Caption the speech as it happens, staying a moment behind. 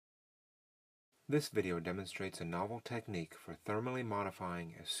This video demonstrates a novel technique for thermally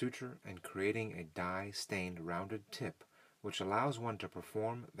modifying a suture and creating a dye-stained rounded tip, which allows one to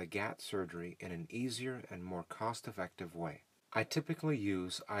perform the GATT surgery in an easier and more cost-effective way. I typically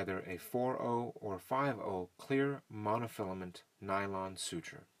use either a 4-0 or 5-0 clear monofilament nylon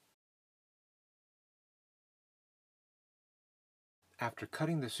suture. After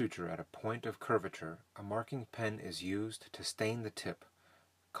cutting the suture at a point of curvature, a marking pen is used to stain the tip.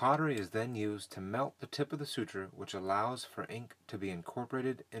 Cautery is then used to melt the tip of the suture, which allows for ink to be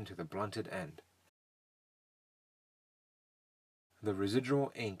incorporated into the blunted end. The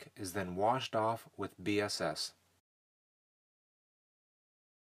residual ink is then washed off with BSS.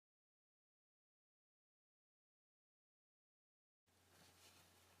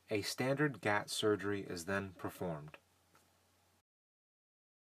 A standard GATT surgery is then performed.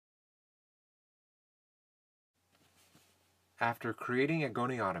 After creating a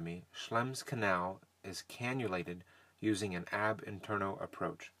goniotomy, Schlemm's canal is cannulated using an ab interno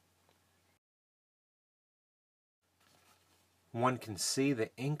approach. One can see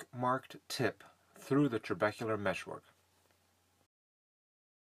the ink-marked tip through the trabecular meshwork.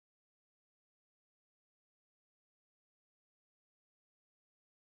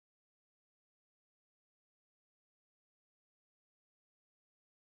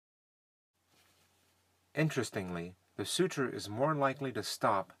 Interestingly, the suture is more likely to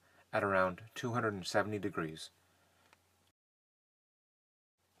stop at around 270 degrees.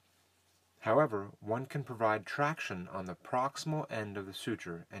 However, one can provide traction on the proximal end of the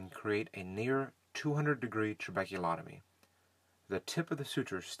suture and create a near 200-degree trabeculotomy. The tip of the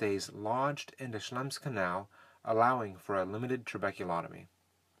suture stays lodged into Schlemm's canal, allowing for a limited trabeculotomy.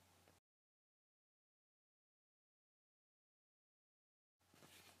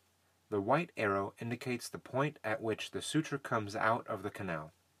 The white arrow indicates the point at which the suture comes out of the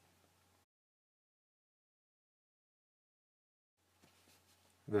canal.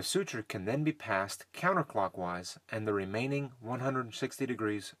 The suture can then be passed counterclockwise and the remaining 160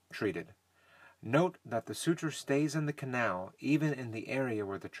 degrees treated. Note that the suture stays in the canal even in the area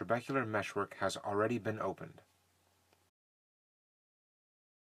where the trabecular meshwork has already been opened.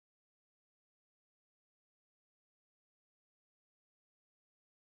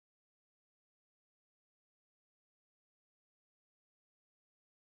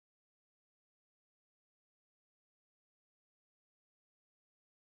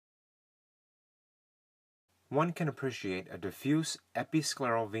 One can appreciate a diffuse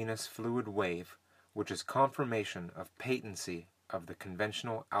episcleral venous fluid wave, which is confirmation of patency of the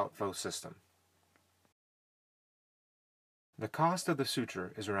conventional outflow system. The cost of the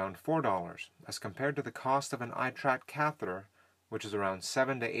suture is around $4 as compared to the cost of an eye-tract catheter, which is around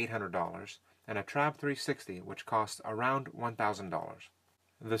 $700 to $800, and a Trab 360, which costs around $1,000.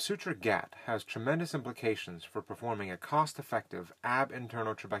 The Suture GATT has tremendous implications for performing a cost-effective ab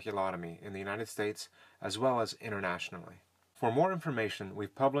interno trabeculotomy in the United States as well as internationally. For more information,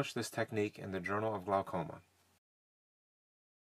 we've published this technique in the Journal of Glaucoma.